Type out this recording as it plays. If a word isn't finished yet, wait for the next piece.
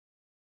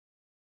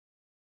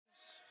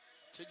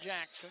to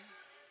Jackson.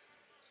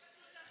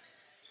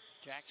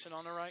 Jackson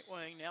on the right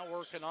wing, now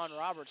working on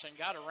Robertson.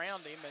 Got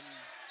around him and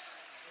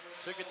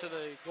took it to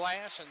the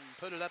glass and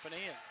put it up and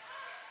in.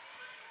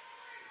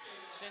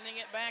 Sending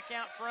it back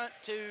out front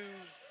to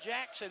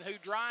Jackson, who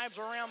drives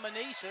around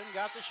Maneeson.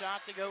 Got the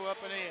shot to go up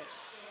and in.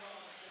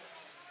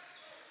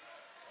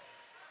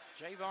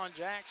 Jaivaughn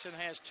Jackson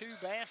has 2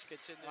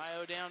 baskets in this.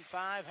 IO down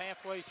 5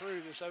 halfway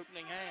through this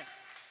opening half.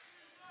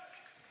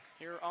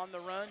 Here on the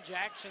run,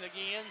 Jackson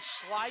again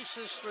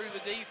slices through the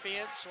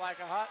defense like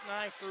a hot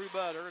knife through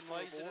butter and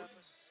lays it up.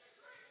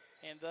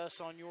 And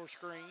thus on your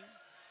screen.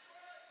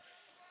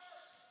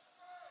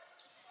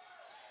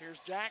 Here's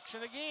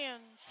Jackson again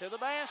to the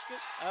basket,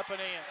 up and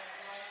in.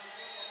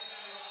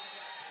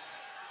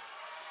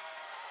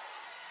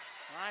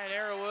 Ryan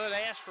Arrowwood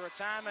asked for a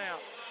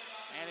timeout,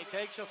 and he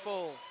takes a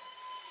full.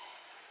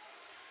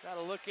 Got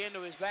to look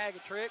into his bag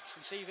of tricks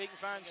and see if he can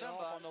find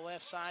somebody. On the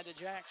left side to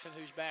Jackson,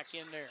 who's back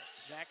in there.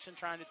 Jackson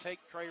trying to take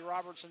Trey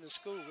Robertson to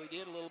school. He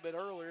did a little bit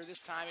earlier. This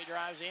time he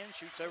drives in,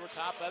 shoots over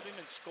top of him,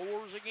 and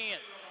scores again.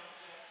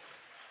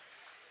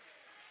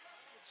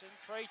 And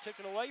Trey took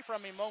it away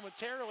from him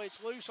momentarily.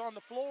 It's loose on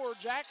the floor.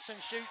 Jackson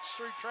shoots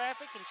through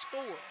traffic and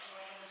scores.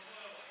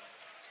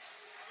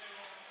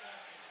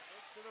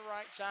 Looks to the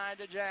right side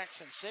to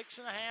Jackson.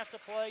 6.5 to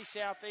play,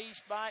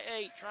 Southeast by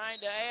 8. Trying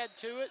to add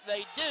to it.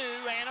 They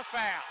do, and a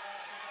foul.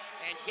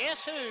 And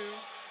guess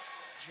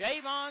who?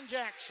 Jaivaughn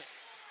Jackson.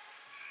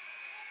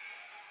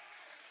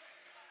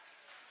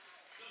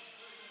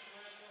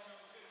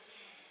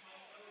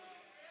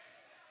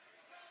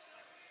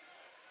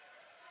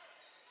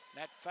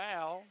 That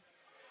foul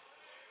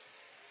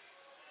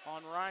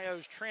on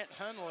Rio's Trent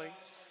Hunley,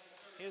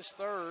 his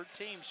 3rd,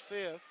 team's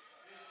 5th.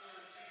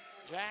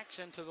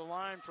 Jackson to the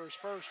line for his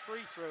first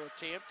free throw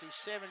attempt. He's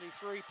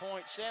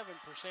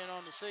 73.7%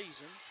 on the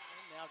season.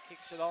 And now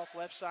kicks it off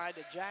left side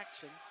to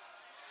Jackson.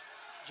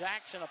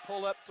 Jackson a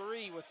pull-up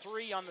 3 with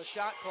 3 on the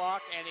shot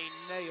clock, and he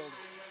nailed it.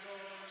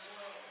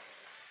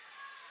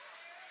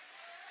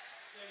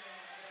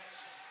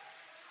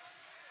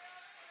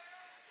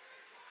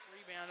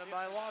 Rebounded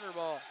by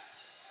Lauterball.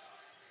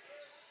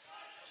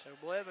 So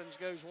Blevins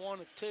goes 1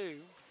 of 2.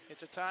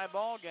 It's a tie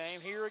ball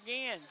game. Here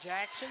again,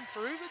 Jackson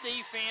through the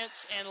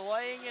defense and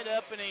laying it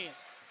up and in.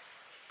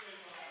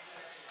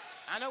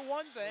 I know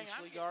one thing.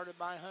 Loosely guarded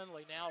by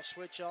Hunley. Now a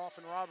switch off,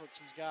 and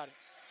Robertson's got it.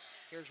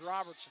 Here's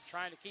Robertson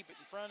trying to keep it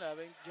in front of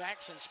him.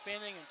 Jackson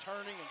spinning and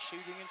turning and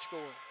shooting and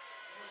scoring.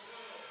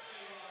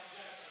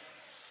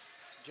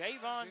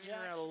 Jaivaughn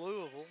Jackson out of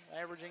Louisville,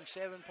 averaging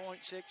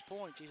 7.6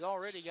 points. He's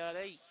already got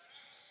 8.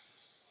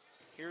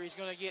 Here he's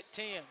going to get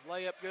 10.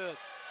 Layup good.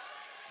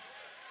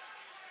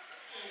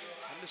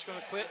 I'm just going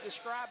to quit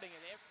describing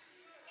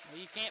it.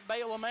 You can't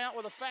bail him out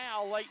with a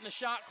foul late in the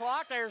shot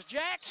clock. There's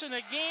Jackson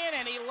again,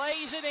 and he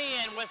lays it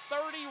in with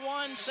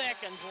 31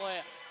 seconds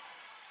left.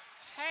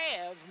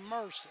 Have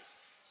mercy.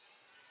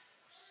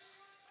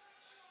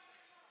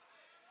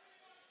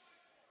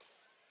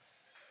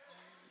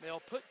 They'll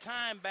put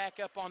time back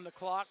up on the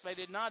clock. They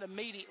did not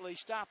immediately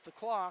stop the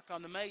clock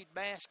on the made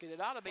basket.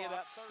 It ought to be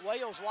about 30.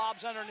 Wales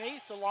lobs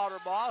underneath to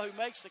Lauterball, who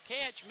makes the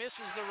catch,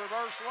 misses the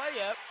reverse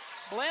layup.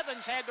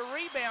 Blevins had to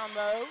rebound,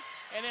 though,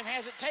 and then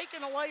has it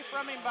taken away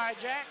from him by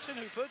Jackson,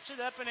 who puts it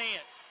up and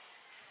in.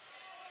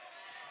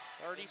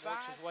 35.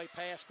 Works his way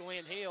past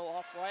Glenn Hill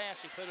off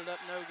glass. He put it up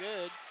no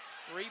good.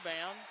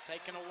 Rebound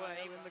taken away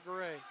in the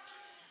gray.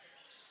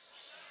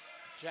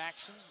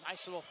 Jackson,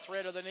 nice little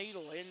thread of the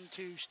needle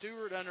into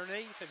Stewart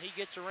underneath, and he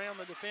gets around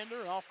the defender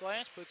and off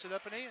glass, puts it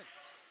up and in.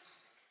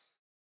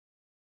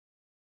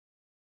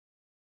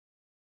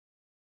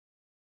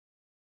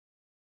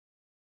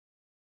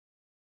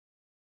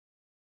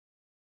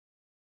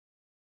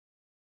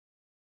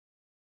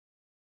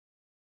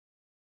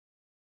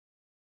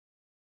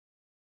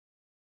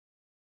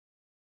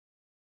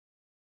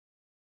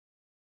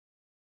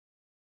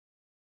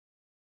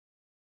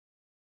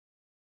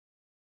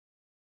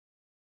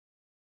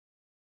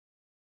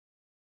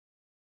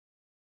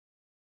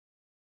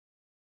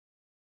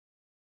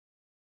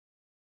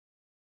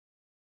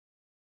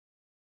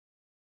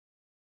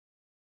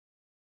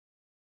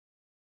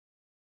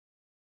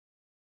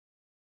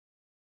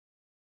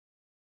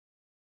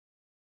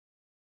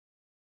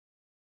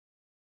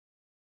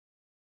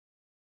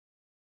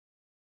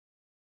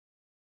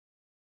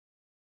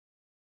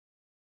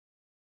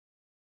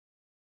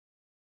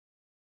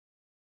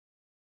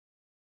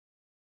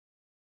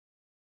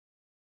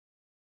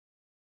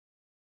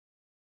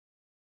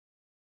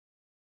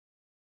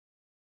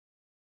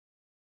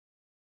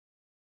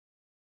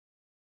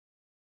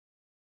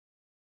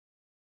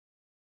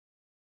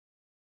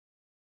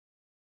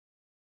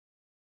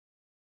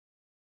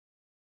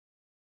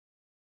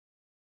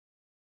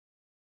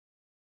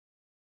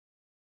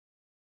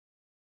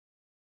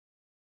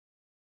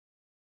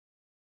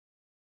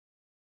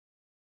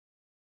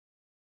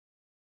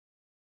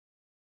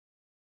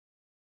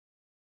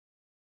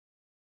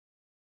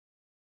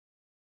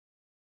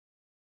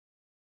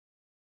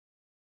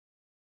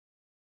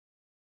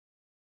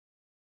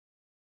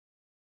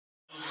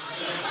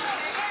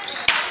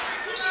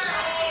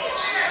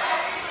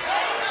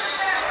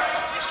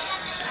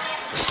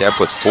 Stepp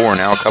with 4,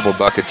 now a couple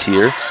buckets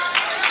here.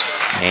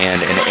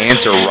 And an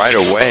answer right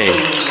away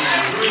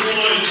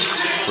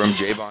from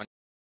Jaivaughn.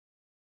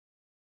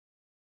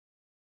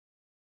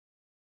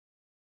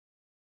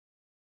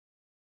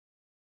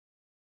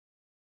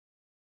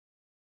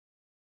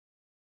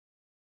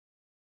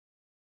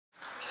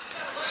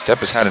 Stepp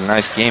has had a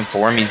nice game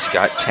for him. He's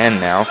got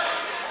 10 now.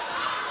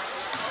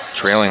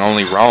 Trailing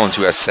only Rollins,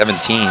 who has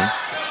 17 in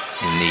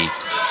the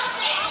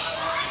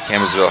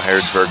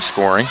Campbellsville-Harrodsburg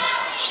scoring.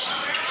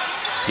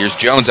 Here's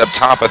Jones up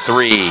top, a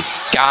 3.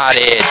 Got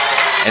it.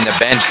 And the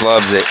bench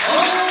loves it.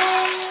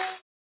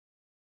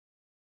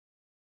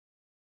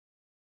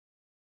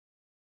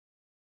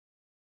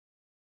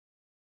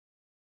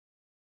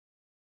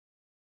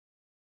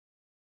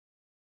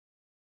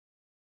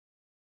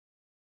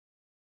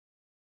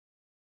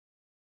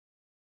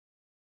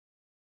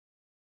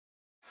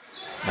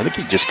 I think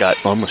he just got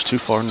almost too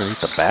far underneath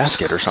the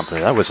basket or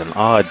something. That was an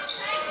odd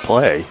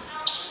play.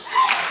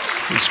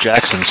 Here's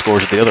Jackson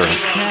scores at the other end.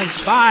 Has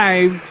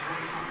 5,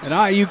 and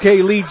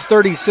IUK leads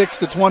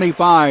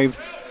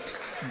 36-25.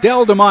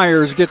 Delda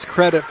Myers gets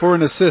credit for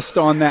an assist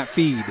on that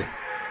feed.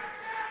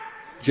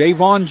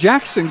 Jaivaughn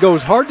Jackson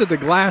goes hard to the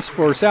glass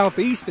for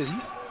Southeast.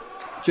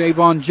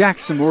 Jaivaughn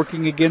Jackson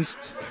working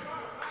against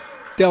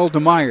Delda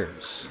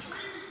Myers.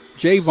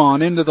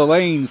 Jaivaughn into the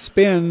lane,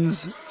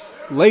 spins,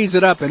 lays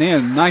it up and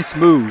in. Nice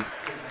move.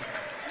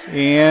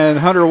 And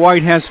Hunter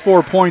White has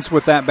 4 points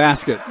with that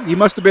basket. He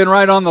must have been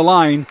right on the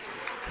line.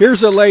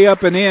 Here's a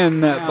layup and in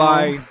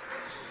by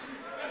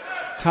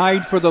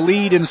tied for the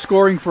lead in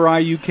scoring for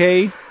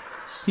IUK.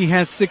 He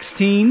has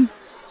 16.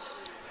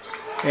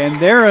 And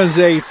there is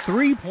a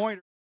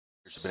three-pointer.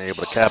 He's been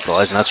able to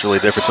capitalize, and that's really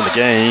the difference in the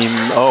game.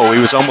 Oh, he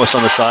was almost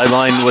on the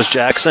sideline, was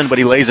Jackson, but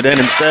he lays it in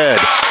instead.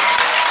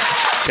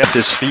 Kept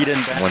his feet in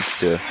back. Wants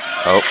to,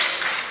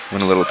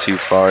 went a little too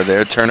far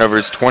there. Turnover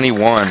is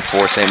 21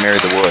 for St. Mary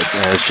the Woods.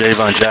 As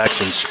Jaivaughn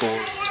Jackson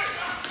scored.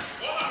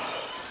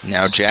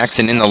 Now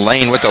Jackson in the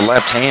lane with the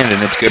left hand,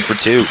 and it's good for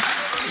 2.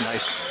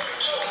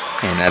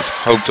 Nice. And that's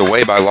poked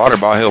away by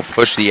Lauterbach. He'll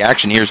push the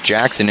action. Here's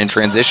Jackson in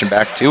transition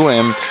back to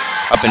him.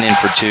 Up and in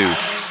for 2.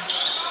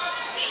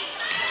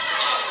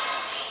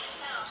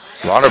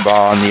 Lauterbach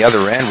on the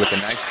other end with a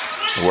nice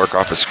work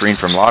off a screen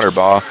from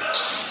Lauterbach.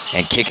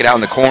 And kick it out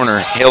in the corner.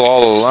 Hill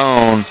all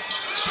alone.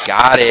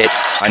 Got it.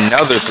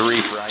 Another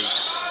 3 for IU.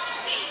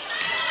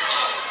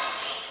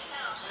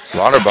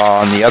 Lauterbach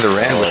on the other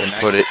end with it.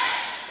 Put it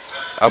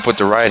up with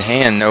the right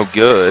hand. No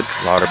good.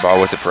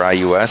 Lauterbach with it for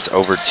IUS.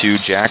 Over to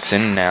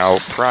Jackson. Now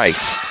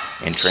Price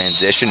in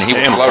transition. He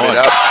will float it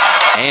up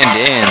and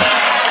in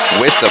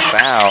with the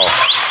foul.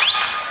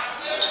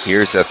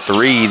 Here's a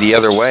 3 the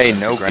other way.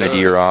 No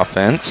Grenadier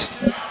offense.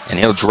 And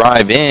he'll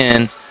drive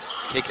in.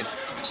 Kick it.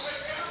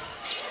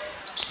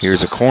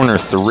 Here's a corner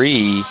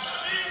 3.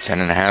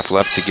 10.5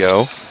 left to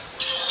go.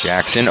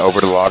 Jackson over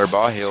to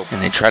Lauterbach.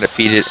 And they try to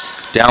feed it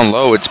down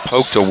low. It's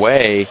poked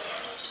away.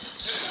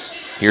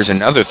 Here's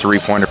another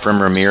 3-pointer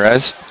from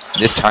Ramirez.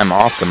 This time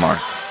off the mark.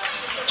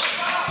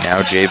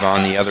 Now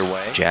Jaivaughn the other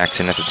way.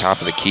 Jackson at the top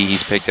of the key.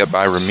 He's picked up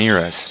by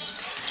Ramirez.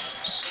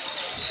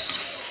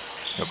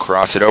 He'll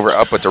cross it over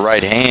up with the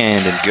right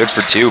hand, and good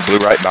for 2. Blew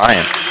right by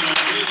him.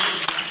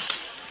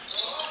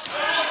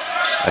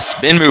 A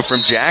spin move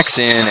from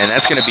Jackson, and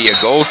that's going to be a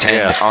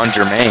goaltend on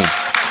Germain.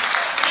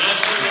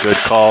 Good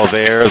call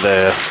there,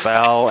 the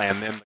foul,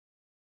 and then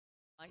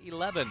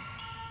 11.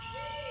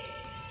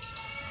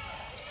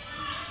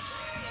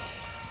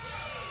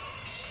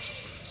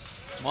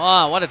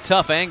 Wow, what a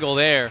tough angle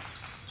there.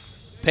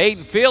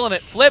 Payton feeling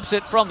it, flips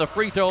it from the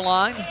free throw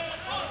line.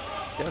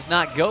 Does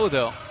not go,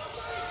 though.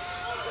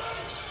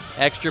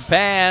 Extra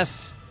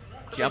pass.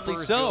 Jumping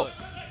so.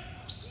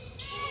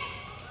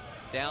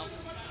 Down.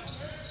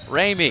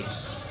 Ramey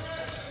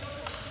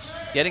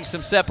getting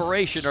some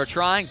separation, or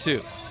trying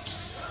to.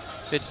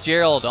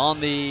 Fitzgerald on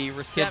the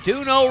reception.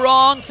 Do no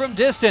wrong from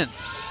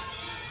distance.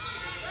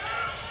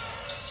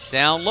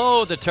 Down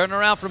low, the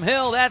turnaround from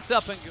Hill. That's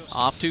up and good.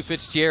 Off to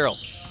Fitzgerald.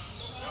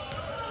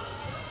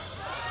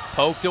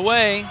 Poked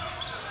away.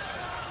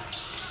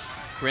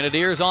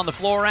 Grenadiers on the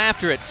floor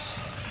after it.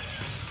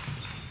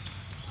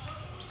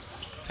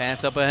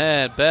 Pass up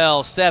ahead.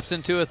 Bell steps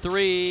into a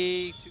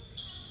 3.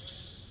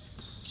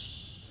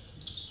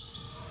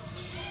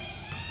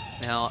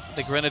 Now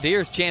the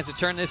Grenadiers chance to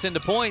turn this into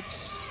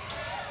points.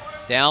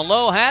 Down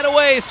low,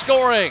 Hadaway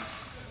scoring.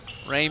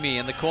 Ramey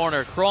in the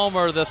corner.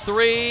 Cromer the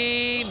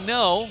 3.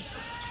 No.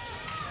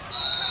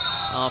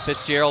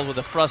 Fitzgerald with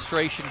a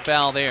frustration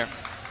foul there.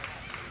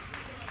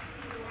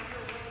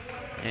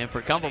 And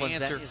for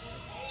Cumberland's answer,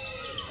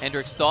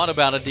 Hendricks thought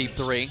about a deep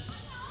 3.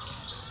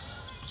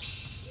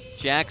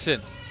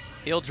 Jackson,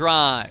 he'll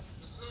drive.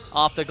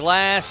 Off the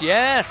glass,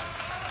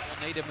 yes.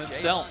 Native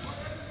himself.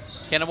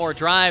 Kennemore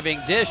driving,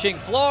 dishing.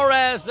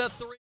 Flores the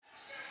 3.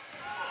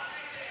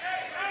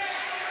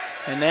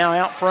 And now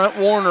out front,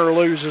 Warner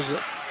loses it.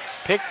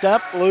 Picked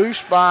up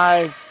loose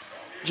by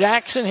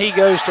Jackson. He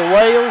goes to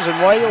Wales, and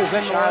Wales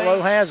in the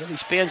Shiloh has it. He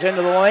spins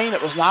into the lane.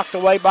 It was knocked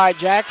away by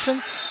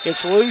Jackson.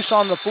 It's loose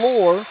on the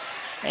floor.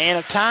 And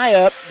a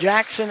tie-up,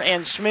 Jackson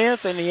and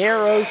Smith, and the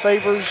arrow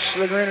favors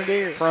the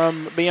Grenadiers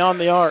from beyond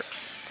the arc.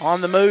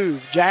 On the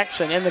move,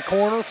 Jackson in the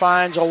corner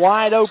finds a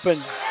wide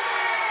open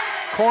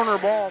corner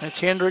ball. That's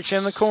Hendricks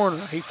in the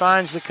corner. He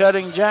finds the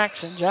cutting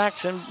Jackson.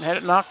 Jackson had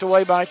it knocked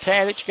away by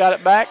Tadich, got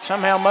it back,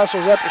 somehow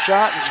muscles up a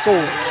shot and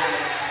scores.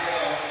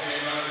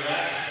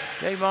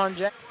 Jaivaughn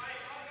Jackson.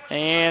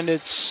 And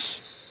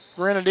it's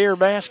Grenadier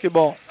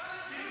basketball.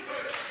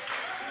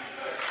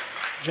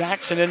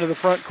 Jackson into the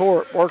front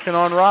court, working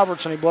on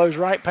Robertson. He blows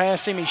right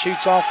past him. He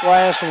shoots off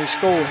glass and he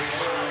scores.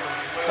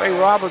 Trey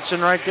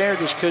Robertson right there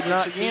just could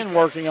not, again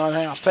working on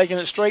House. Taking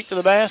it straight to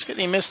the basket,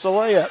 and he missed the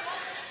layup.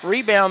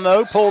 Rebound,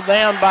 though, pulled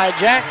down by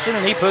Jackson,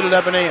 and he put it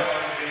up and in.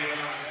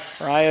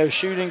 Rio's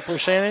shooting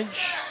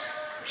percentage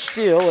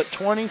still at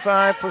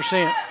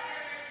 25%.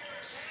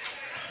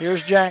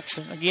 Here's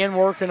Jackson, again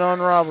working on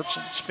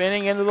Robertson.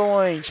 Spinning into the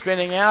lane,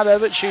 spinning out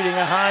of it, shooting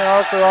a high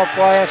arcer off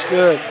glass,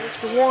 good. It's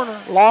to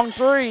Warner, long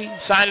three,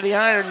 side of the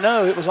iron,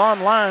 no, it was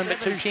online, but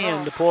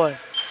 2:10 to play.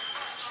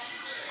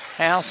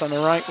 House on the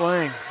right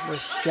wing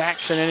with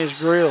Jackson in his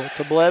grill.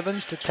 To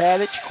Blevins, to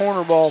Tadich,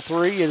 corner ball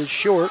three, it is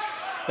short.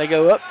 They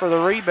go up for the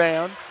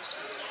rebound.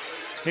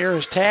 Here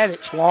is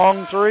Tadich,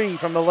 long three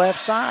from the left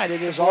side,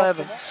 it is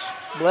Blevins.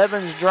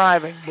 Blevins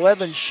driving,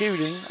 Blevins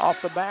shooting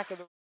off the back of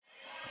the...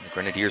 The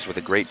Grenadiers with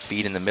a great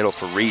feed in the middle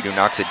for Reed, who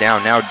knocks it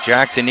down. Now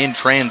Jackson in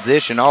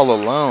transition all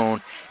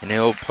alone, and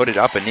he'll put it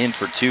up and in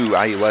for two.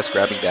 IUS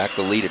grabbing back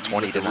the lead at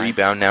 20 to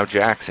rebound. Now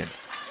Jackson.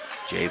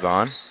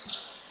 Jaivaughn.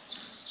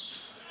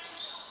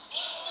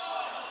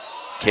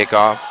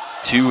 Kickoff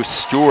to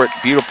Stewart.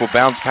 Beautiful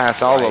bounce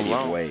pass all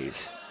alone.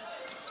 Ways.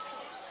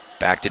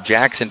 Back to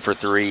Jackson for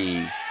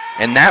three.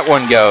 And that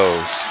one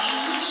goes.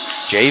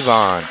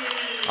 Jaivaughn.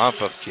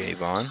 Off of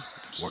Jaivaughn.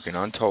 Working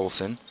on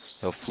Tolson.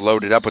 He'll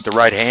float it up with the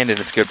right hand, and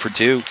it's good for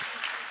two.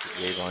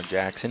 Jaivaughn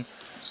Jackson.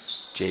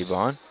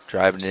 Jaivaughn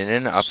driving it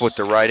in, up with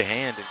the right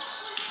hand.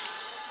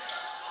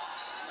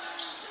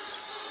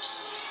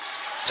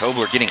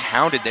 Tobler getting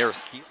hounded there.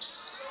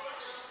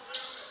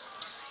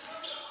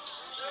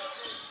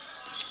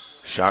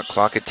 Shot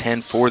clock at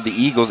 10 for the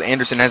Eagles.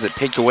 Anderson has it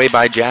picked away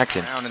by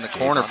Jackson. Down in the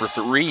corner for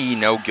three,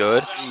 no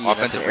good.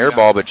 Offensive air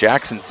ball, but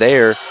Jackson's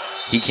there.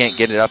 He can't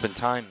get it up in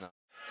time, though.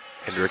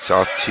 Hendricks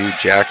off to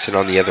Jackson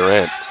on the other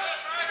end.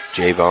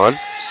 Jaivaughn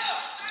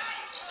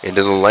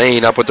into the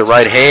lane, up with the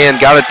right hand,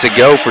 got it to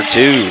go for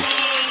two.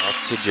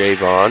 Off to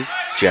Jaivaughn.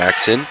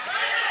 Jackson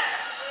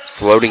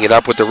floating it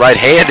up with the right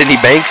hand, and he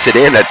banks it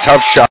in. A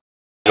tough shot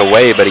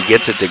away, but he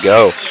gets it to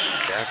go.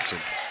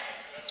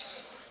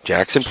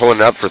 Jackson pulling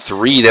it up for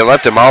three. They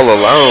left him all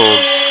alone.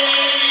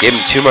 Gave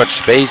him too much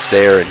space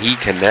there, and he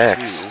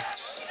connects.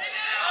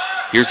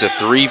 Here's a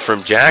three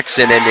from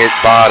Jackson, and it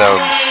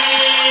bottoms.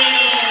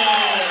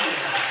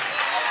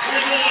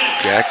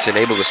 Jackson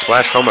able to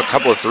splash home a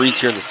couple of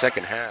threes here in the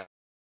second half.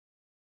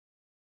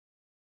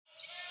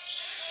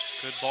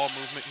 Good ball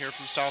movement here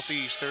from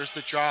Southeast. There's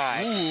the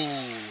drive.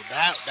 Ooh,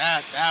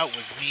 that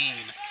was mean.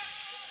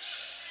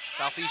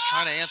 Southeast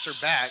trying to answer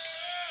back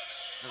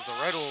as the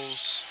Red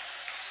Wolves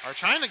are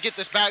trying to get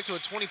this back to a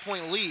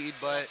 20-point lead,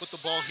 but with the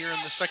ball here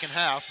in the second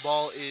half,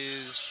 ball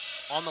is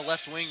on the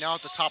left wing now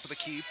at the top of the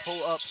key.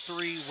 Pull up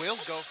three will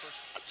go for.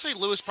 I'd say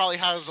Lewis probably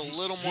has a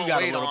little more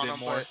weight on him,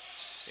 but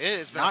it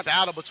has been a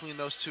battle between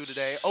those two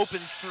today.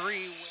 Open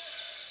three.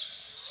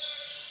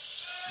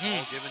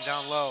 Ball given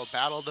down low.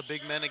 Battle of the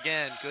big men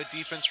again. Good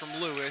defense from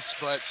Lewis,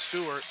 but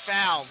Stewart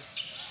foul.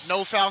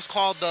 No fouls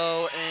called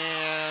though,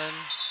 and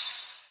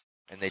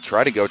they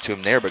try to go to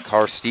him there, but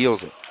Carr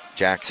steals it.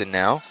 Jackson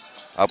now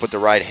up with the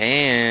right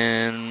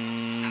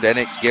hand, and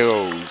it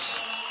goes.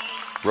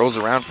 Rolls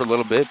around for a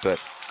little bit, but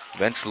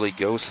eventually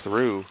goes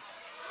through.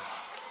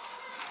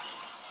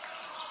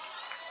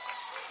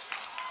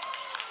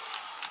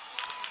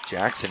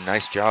 Jackson,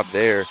 nice job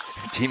there.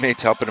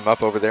 Teammates helping him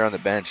up over there on the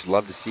bench.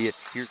 Love to see it.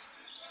 Here's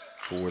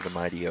for the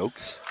Mighty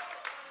Oaks.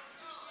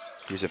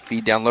 Here's a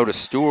feed down low to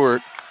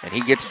Stewart, and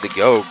he gets to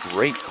go.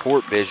 Great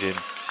court vision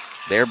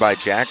there by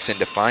Jackson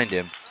to find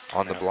him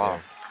on the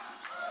block.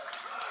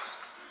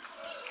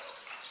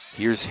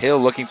 Here's Hill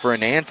looking for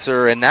an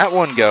answer, and that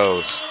one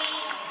goes.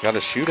 Got a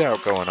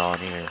shootout going on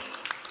here.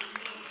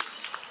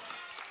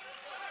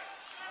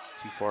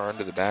 Too far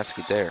under the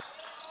basket there.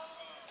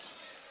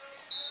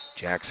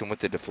 Jackson with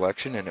the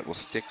deflection, and it will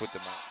stick with the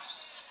mouth.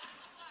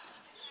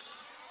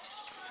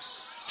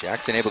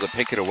 Jackson able to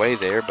pick it away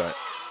there, but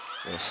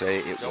we'll say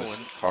it was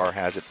Carr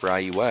has it for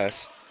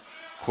IUS.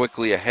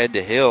 Quickly ahead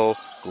to Hill.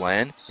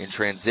 Glenn in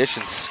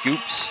transition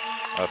scoops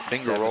a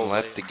finger roll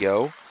left to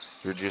go.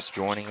 You're just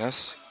joining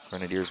us.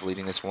 Grenadiers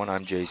leading this one.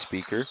 I'm Jay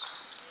Speaker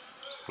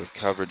with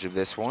coverage of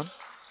this one.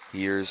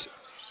 Here's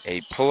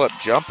a pull-up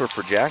jumper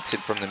for Jackson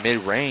from the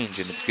mid-range,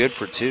 and it's good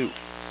for two.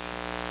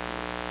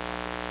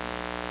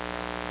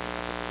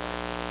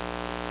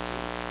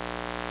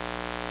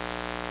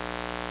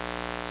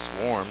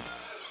 Swarm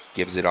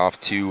gives it off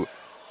to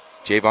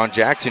Jaivaughn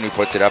Jackson, who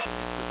puts it up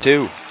for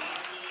two.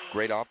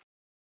 Great off.